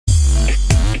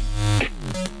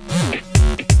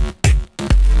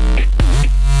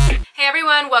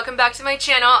welcome back to my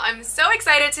channel. I'm so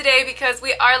excited today because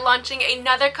we are launching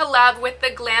another collab with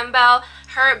the Glambelle.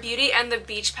 Her Beauty and the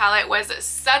Beach palette was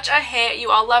such a hit.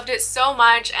 You all loved it so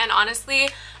much, and honestly,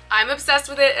 I'm obsessed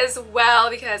with it as well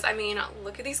because, I mean,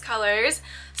 look at these colors.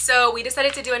 So we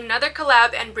decided to do another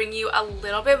collab and bring you a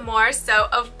little bit more. So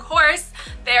of course,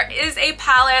 there is a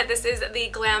palette. This is the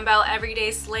Glambelle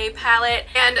Everyday Slay palette.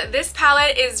 And this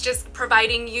palette is just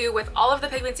providing you with all of the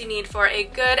pigments you need for a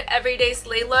good everyday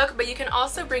slay look, but you can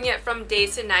also bring it from day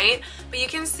to night. But you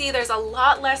can see there's a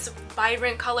lot less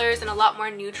vibrant colors and a lot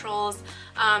more neutrals.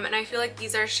 And I feel like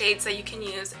these are shades that you can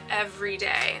use every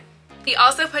day. We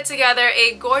also put together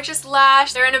a gorgeous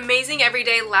lash. They're an amazing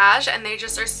everyday lash and they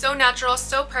just are so natural,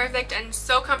 so perfect, and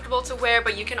so comfortable to wear,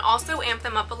 but you can also amp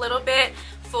them up a little bit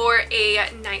for a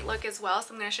night look as well.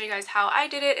 So I'm going to show you guys how I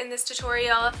did it in this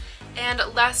tutorial. And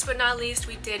last but not least,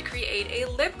 we did create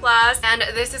a lip gloss, and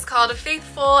this is called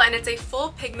Faithful, and it's a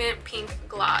full pigment pink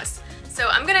gloss. So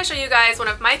I'm going to show you guys one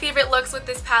of my favorite looks with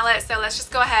this palette, so let's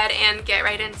just go ahead and get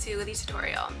right into the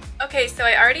tutorial. Okay, so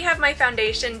I already have my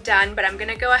foundation done, but I'm going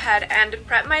to go ahead and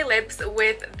prep my lips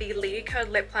with the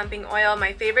Ladycode lip plumping oil.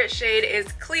 My favorite shade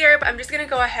is Clear, but I'm just going to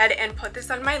go ahead and put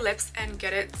this on my lips and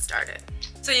get it started.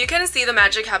 So you can see the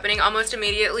magic happening almost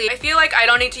immediately. I feel like I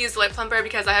don't need to use lip plumper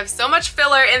because I have so much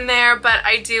filler in there, but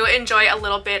I do enjoy a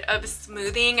little bit of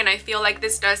smoothing, and I feel like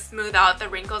this does smooth out the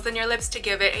wrinkles in your lips to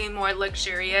give it a more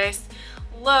luxurious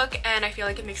look, and I feel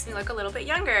like it makes me look a little bit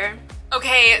younger.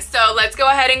 Okay, so let's go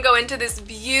ahead and go into this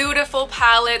beautiful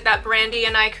palette that Brandy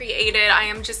and I created. I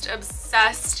am just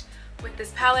obsessed with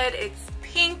this palette. It's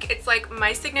pink, it's like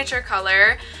my signature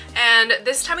color, and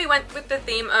this time we went with the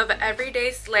theme of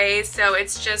everyday slay, so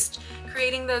it's just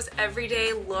creating those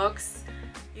everyday looks.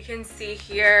 You can see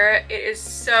here, it is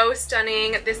so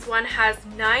stunning. This one has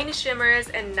 9 shimmers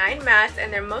and 9 mattes,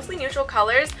 and they're mostly neutral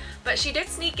colors, but she did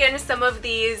sneak in some of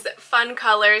these fun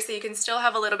colors so you can still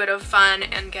have a little bit of fun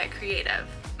and get creative.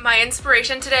 My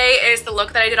inspiration today is the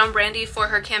look that I did on Brandy for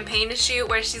her campaign shoot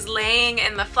where she's laying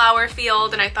in the flower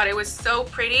field, and I thought it was so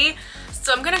pretty.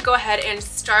 So I'm gonna go ahead and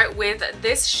start with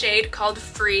this shade called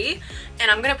Free,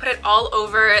 and I'm gonna put it all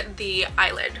over the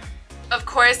eyelid. Of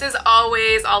course, as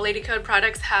always, all Ladycode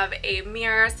products have a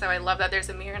mirror, so I love that there's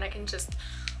a mirror and I can just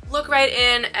look right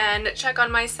in and check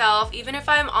on myself. Even if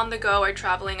I'm on the go or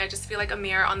traveling, I just feel like a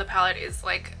mirror on the palette is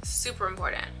like super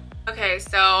important. Okay,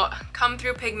 so come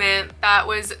through pigment. That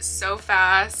was so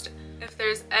fast. If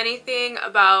there's anything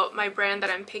about my brand that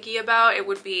I'm picky about, it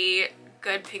would be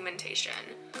good pigmentation.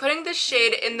 Putting this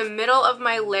shade in the middle of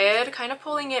my lid, kind of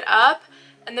pulling it up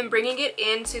and then bringing it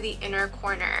into the inner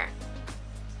corner.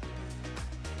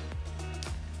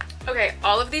 Okay,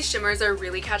 all of these shimmers are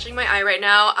really catching my eye right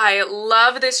now. I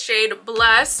love this shade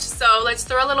Blessed, so let's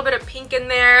throw a little bit of pink in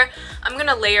there. I'm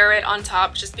gonna layer it on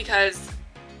top just because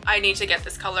I need to get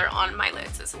this color on my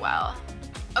lids as well.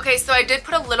 Okay, so I did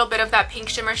put a little bit of that pink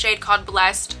shimmer shade called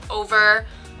Blessed over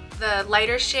the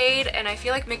lighter shade, and I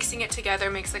feel like mixing it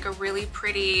together makes like a really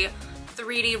pretty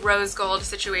 3D rose gold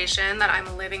situation that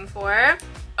I'm living for.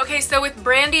 Okay, so with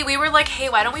Brandy, we were like, hey,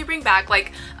 why don't we bring back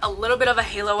like a little bit of a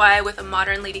halo eye with a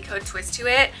modern Ladycode twist to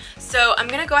it? So I'm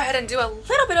gonna go ahead and do a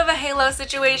little bit of a halo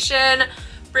situation,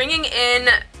 bringing in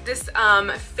this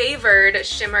Favored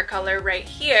shimmer color right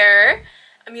here.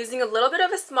 I'm using a little bit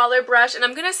of a smaller brush, and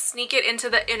I'm gonna sneak it into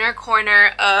the inner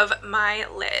corner of my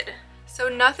lid. So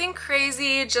nothing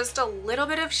crazy, just a little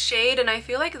bit of shade, and I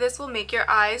feel like this will make your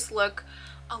eyes look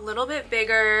a little bit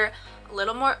bigger, a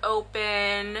little more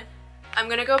open. I'm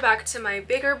gonna go back to my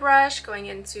bigger brush, going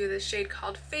into the shade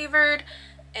called Favored,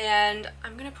 and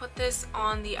I'm gonna put this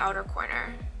on the outer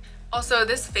corner. Also,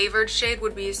 this Favored shade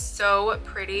would be so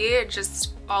pretty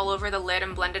just all over the lid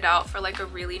and blended out for like a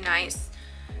really nice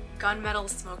gunmetal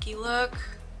smoky look.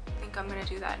 I think I'm gonna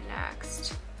do that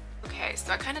next. Okay,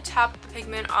 so I kind of tapped the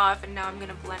pigment off, and now I'm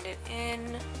gonna blend it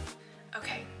in.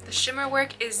 Okay, the shimmer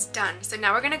work is done. So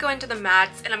now we're gonna go into the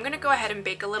mattes, and I'm gonna go ahead and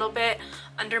bake a little bit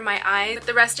under my eyes with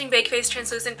the Resting Bake Face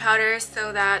translucent powder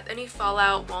so that any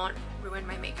fallout won't ruin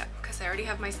my makeup because I already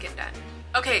have my skin done.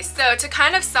 Okay, so to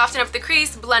kind of soften up the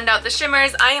crease, blend out the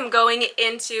shimmers, I am going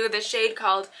into the shade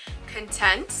called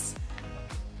Content,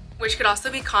 which could also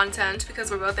be Content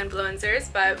because we're both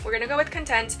influencers, but we're gonna go with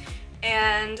Content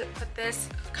and put this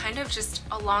kind of just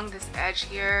along this edge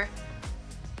here,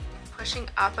 pushing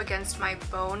up against my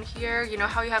bone here. You know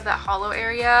how you have that hollow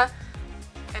area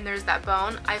and there's that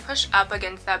bone? I push up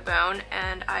against that bone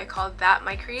and I call that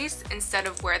my crease instead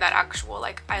of where that actual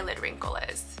like eyelid wrinkle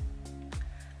is.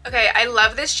 Okay, I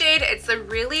love this shade. It's a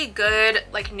really good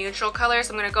like neutral color,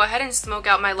 so I'm gonna go ahead and smoke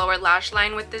out my lower lash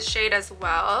line with this shade as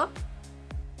well.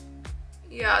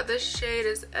 Yeah, this shade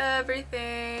is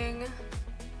everything.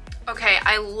 Okay,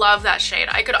 I love that shade.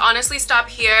 I could honestly stop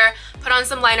here, put on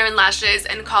some liner and lashes,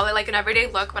 and call it like an everyday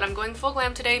look, but I'm going full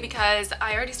glam today because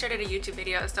I already started a YouTube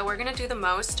video, so we're gonna do the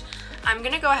most. I'm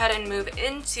gonna go ahead and move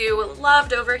into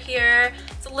Loved over here.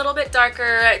 It's a little bit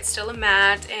darker, it's still a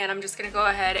matte, and I'm just gonna go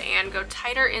ahead and go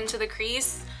tighter into the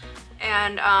crease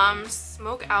and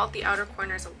smoke out the outer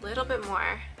corners a little bit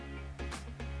more.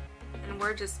 And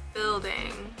we're just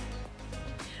building.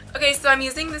 Okay, so I'm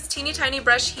using this teeny tiny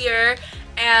brush here,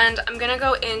 and I'm gonna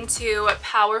go into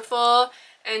Powerful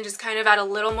and just kind of add a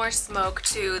little more smoke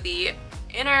to the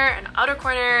inner and outer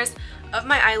corners of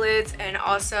my eyelids and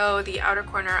also the outer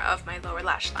corner of my lower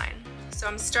lash line. So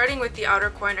I'm starting with the outer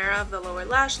corner of the lower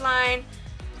lash line,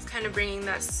 just kind of bringing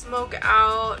that smoke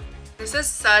out. This is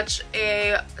such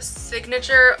a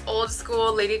signature old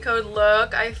school Ladycode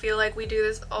look. I feel like we do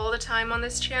this all the time on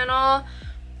this channel,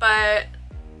 but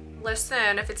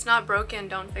listen, if it's not broken,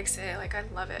 don't fix it. Like, I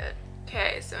love it.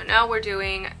 Okay, so now we're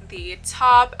doing the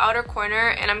top outer corner,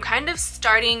 and I'm kind of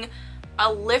starting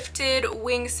a lifted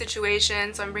wing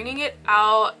situation, so I'm bringing it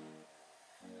out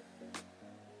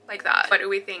like that. What do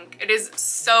we think? It is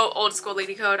so old school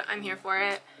Ladycode. I'm here for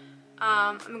it.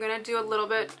 I'm gonna do a little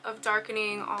bit of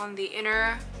darkening on the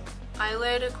inner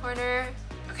eyelid corner.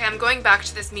 Okay, I'm going back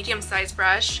to this medium-sized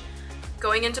brush,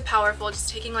 going into Powerful, just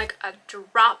taking like a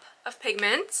drop of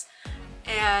pigment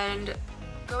and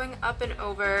going up and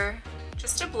over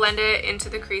just to blend it into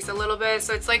the crease a little bit,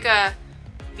 so it's like a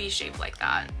V shape like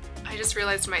that. I just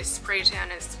realized my spray tan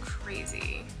is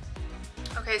crazy.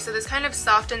 Okay, so this kind of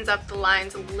softens up the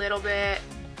lines a little bit.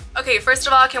 Okay, first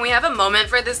of all, can we have a moment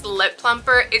for this lip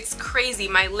plumper? It's crazy.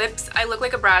 My lips, I look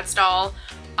like a Bratz doll.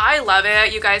 I love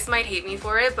it. You guys might hate me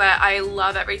for it, but I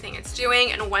love everything it's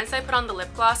doing, and once I put on the lip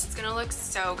gloss, it's gonna look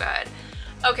so good.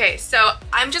 Okay, so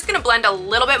I'm just gonna blend a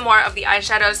little bit more of the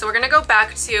eyeshadow, so we're gonna go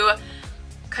back to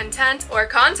Content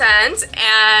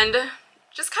and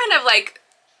just kind of like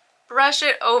brush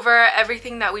it over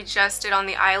everything that we just did on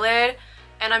the eyelid,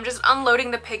 and I'm just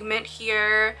unloading the pigment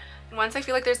here. And once I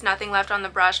feel like there's nothing left on the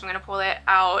brush, I'm gonna pull it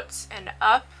out and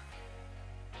up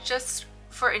just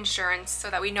for insurance so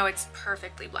that we know it's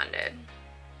perfectly blended.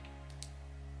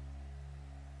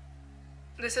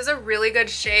 This is a really good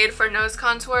shade for nose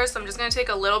contour, so I'm just gonna take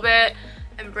a little bit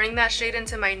and bring that shade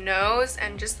into my nose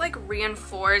and just like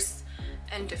reinforce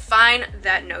and define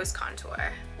that nose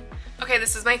contour. Okay,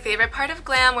 this is my favorite part of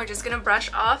glam. We're just gonna brush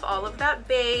off all of that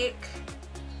bake.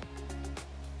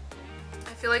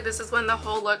 I feel like this is when the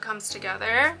whole look comes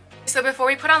together. So before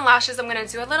we put on lashes, I'm gonna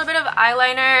do a little bit of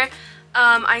eyeliner.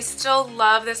 I still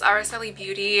love this RSLE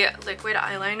Beauty liquid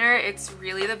eyeliner. It's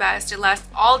really the best. It lasts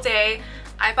all day.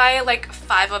 I buy like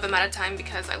 5 of them at a time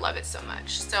because I love it so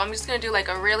much. So I'm just gonna do like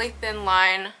a really thin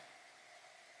line,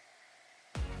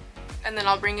 and then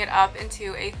I'll bring it up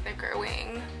into a thicker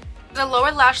wing. The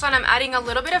lower lash line, I'm adding a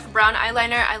little bit of brown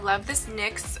eyeliner. I love this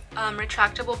NYX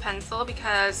retractable pencil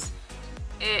because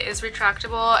it is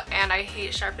retractable, and I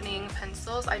hate sharpening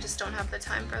pencils. I just don't have the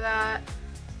time for that.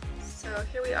 So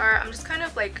here we are. I'm just kind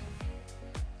of like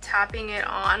tapping it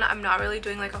on. I'm not really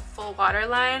doing like a full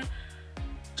waterline,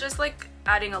 just like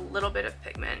adding a little bit of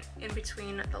pigment in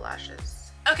between the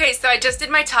lashes. Okay, so I just did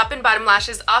my top and bottom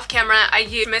lashes off camera. I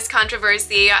used Miss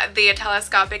Controversy, the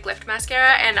telescopic lift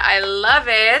mascara, and I love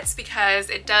it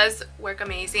because it does work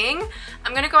amazing.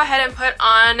 I'm gonna go ahead and put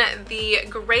on the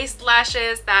Grace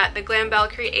lashes that the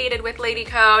Glambelle created with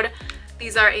Ladycode.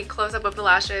 These are a close-up of the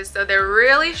lashes, so they're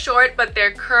really short, but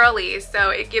they're curly, so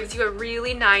it gives you a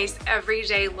really nice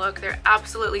everyday look. They're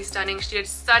absolutely stunning. She did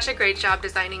such a great job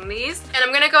designing these. And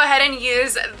I'm gonna go ahead and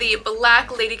use the black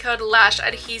Ladycode lash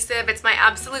adhesive. It's my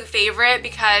absolute favorite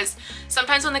because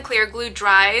sometimes when the clear glue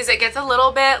dries, it gets a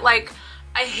little bit like,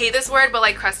 I hate this word, but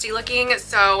like crusty looking.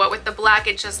 So with the black,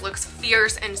 it just looks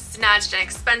fierce and snatched and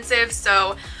expensive.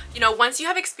 So, you know, once you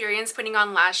have experience putting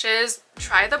on lashes,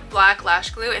 try the black lash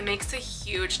glue. It makes a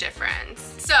huge difference.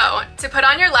 So to put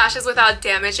on your lashes without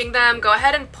damaging them, go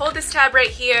ahead and pull this tab right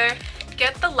here,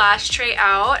 get the lash tray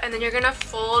out, and then you're gonna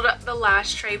fold the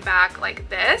lash tray back like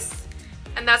this.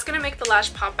 And that's gonna make the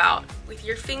lash pop out. With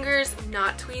your fingers,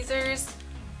 not tweezers,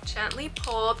 gently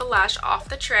pull the lash off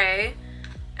the tray,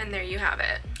 and there you have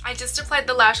it. I just applied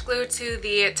the lash glue to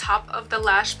the top of the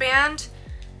lash band,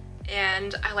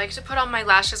 and I like to put on my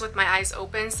lashes with my eyes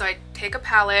open, so I take a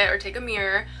palette or take a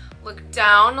mirror, look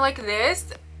down like this,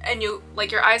 and you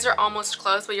like your eyes are almost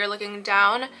closed, but you're looking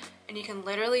down, and you can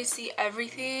literally see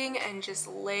everything, and just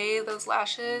lay those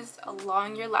lashes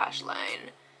along your lash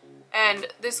line. And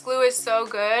this glue is so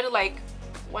good, like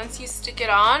once you stick it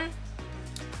on,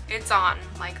 it's on.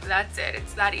 Like that's it,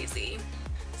 it's that easy.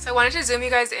 So I wanted to zoom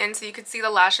you guys in so you could see the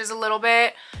lashes a little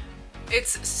bit.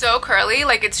 It's so curly,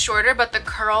 like it's shorter, but the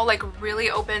curl like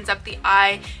really opens up the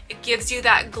eye. It gives you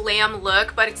that glam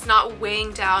look, but it's not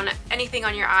weighing down anything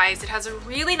on your eyes. It has a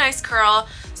really nice curl,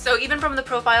 so even from the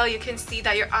profile you can see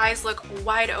that your eyes look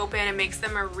wide open. It makes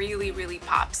them really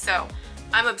pop. So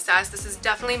I'm obsessed. This is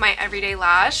definitely my everyday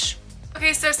lash.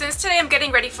 Okay, so since today I'm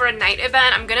getting ready for a night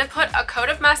event, I'm gonna put a coat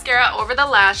of mascara over the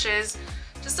lashes,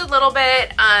 just a little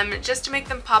bit, just to make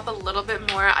them pop a little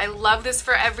bit more. I love this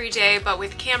for every day, but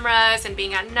with cameras and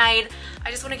being at night, I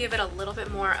just want to give it a little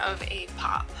bit more of a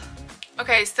pop.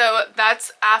 Okay, so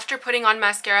that's after putting on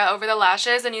mascara over the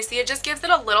lashes, and you see it just gives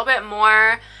it a little bit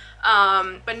more,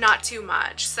 but not too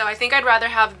much. So I think I'd rather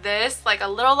have this, like a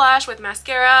little lash with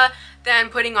mascara, than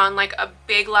putting on like a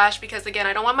big lash, because again,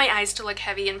 I don't want my eyes to look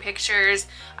heavy in pictures.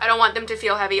 I don't want them to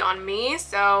feel heavy on me,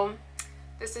 so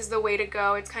this is the way to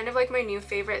go. It's kind of like my new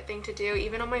favorite thing to do,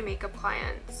 even on my makeup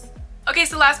clients. Okay,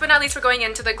 so last but not least, we're going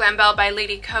into the Glambelle by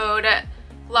Ladycode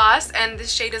gloss, and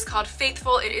this shade is called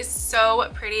Faithful. It is so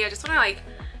pretty. I just want to like,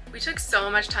 we took so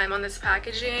much time on this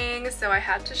packaging, so I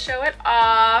had to show it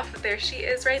off. There she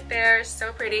is right there,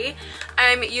 so pretty.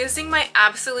 I'm using my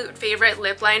absolute favorite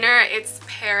lip liner. It's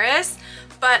Paris,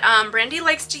 but Brandy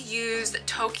likes to use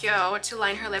Tokyo to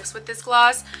line her lips with this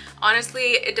gloss.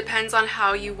 Honestly, it depends on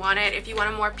how you want it. If you want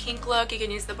a more pink look, you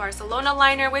can use the Barcelona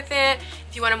liner with it.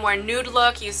 If you want a more nude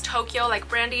look, use Tokyo like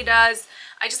Brandy does.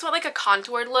 I just want like a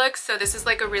contoured look, so this is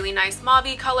like a really nice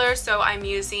mauve color, so I'm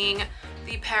using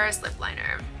the Paris lip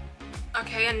liner.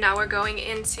 Okay, and now we're going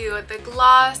into the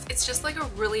gloss. It's just like a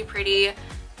really pretty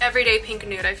everyday pink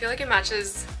nude. I feel like it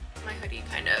matches my hoodie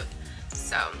kind of.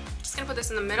 So I'm just gonna put this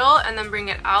in the middle and then bring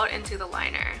it out into the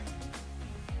liner.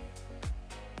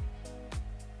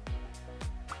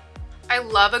 I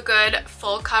love a good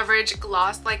full coverage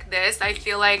gloss like this. I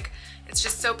feel like it's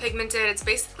just so pigmented. It's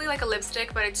basically like a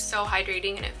lipstick, but it's so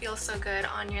hydrating and it feels so good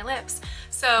on your lips.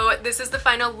 So this is the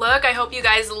final look. I hope you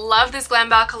guys love this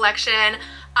Glambelle collection.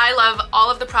 I love all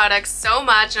of the products so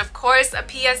much. And of course, a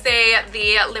PSA,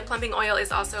 the lip plumping oil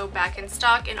is also back in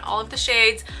stock in all of the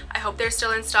shades. I hope they're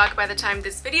still in stock by the time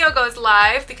this video goes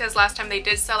live, because last time they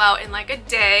did sell out in like a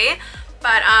day.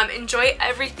 But enjoy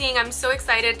everything. I'm so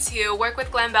excited to work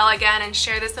with Glambelle again and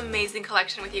share this amazing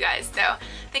collection with you guys. So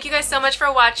thank you guys so much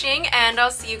for watching, and I'll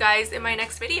see you guys in my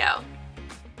next video.